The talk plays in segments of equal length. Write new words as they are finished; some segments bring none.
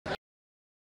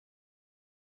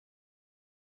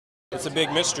It's a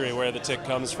big mystery where the tick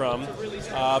comes from,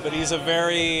 but he's a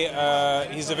very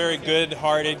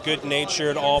good-hearted,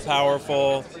 good-natured,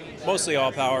 all-powerful, mostly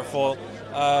all-powerful,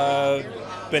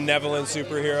 benevolent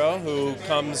superhero who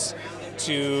comes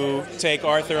to take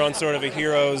Arthur on sort of a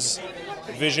hero's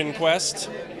vision quest.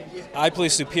 I play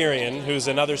Superian, who's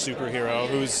another superhero,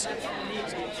 who's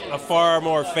a far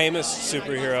more famous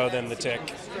superhero than the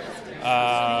Tick,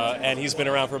 and he's been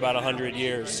around for about 100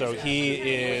 years, so he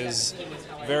is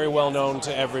very well known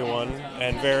to everyone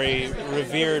and very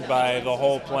revered by the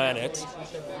whole planet,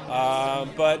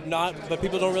 but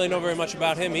people don't really know very much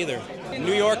about him either.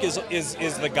 New York is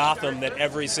the Gotham that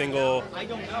every single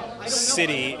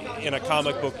city in a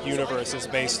comic book universe is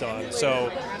based on.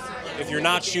 So if you're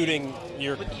not shooting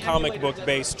your comic book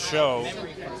based show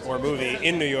or movie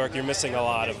in New York, you're missing a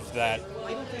lot of that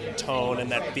tone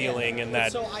and that feeling and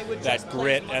that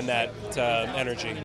grit and that energy.